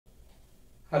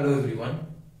Hello everyone.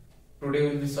 Today we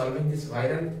will be solving this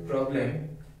viral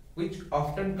problem which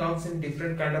often comes in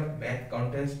different kind of math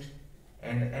contest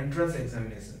and entrance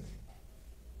examinations.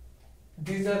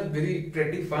 These are very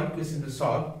pretty fun questions to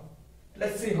solve.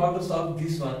 Let's see how to solve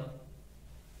this one.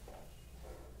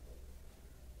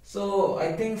 So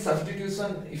I think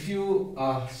substitution, if you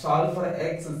solve for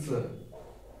x, it's a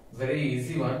very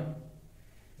easy one,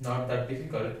 not that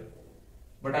difficult.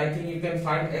 But I think you can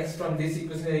find x from this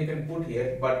equation you can put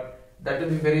here, but that will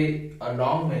be very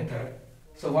long method.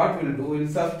 So what we'll do, we'll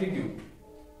substitute.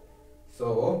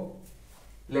 So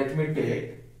let me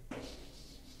take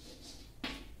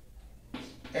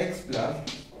x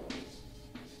plus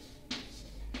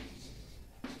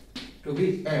to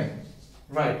be m,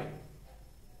 right?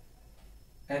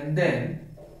 And then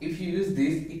if you use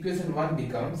this, equation 1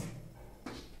 becomes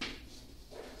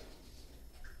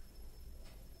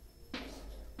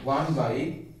 1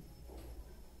 by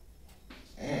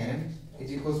n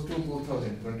is equals to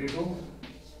 2022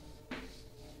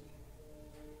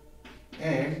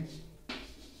 and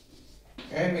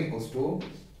m equals to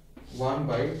 1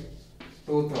 by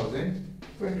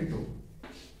 2022.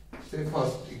 Say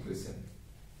first equation.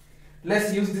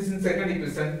 Let's use this in second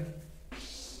equation.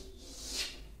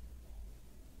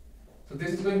 So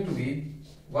this is going to be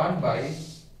 1 by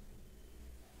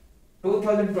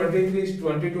 2023 is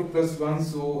 22 plus 1,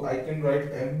 so I can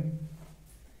write m,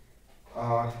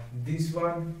 this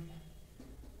one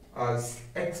as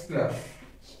x plus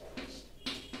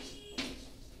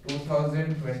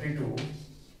 2022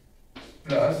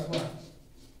 plus 1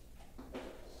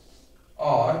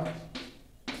 or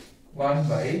 1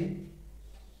 by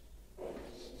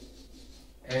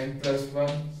n plus 1,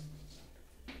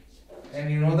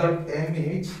 and you know that m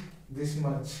is this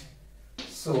much,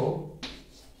 so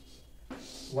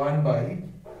 1 by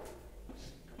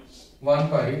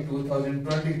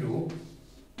 2022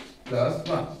 plus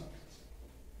 1,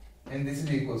 and this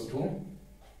is equals to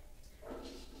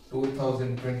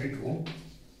 2022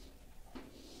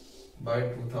 by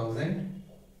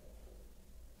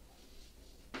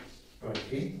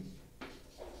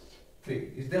 2023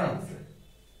 is the answer.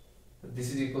 So this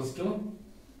is equals to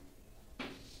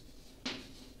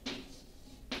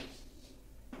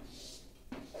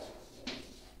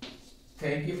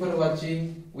Thank you for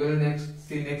watching. We'll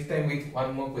see next time with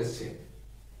one more question.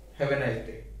 Have a nice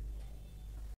day.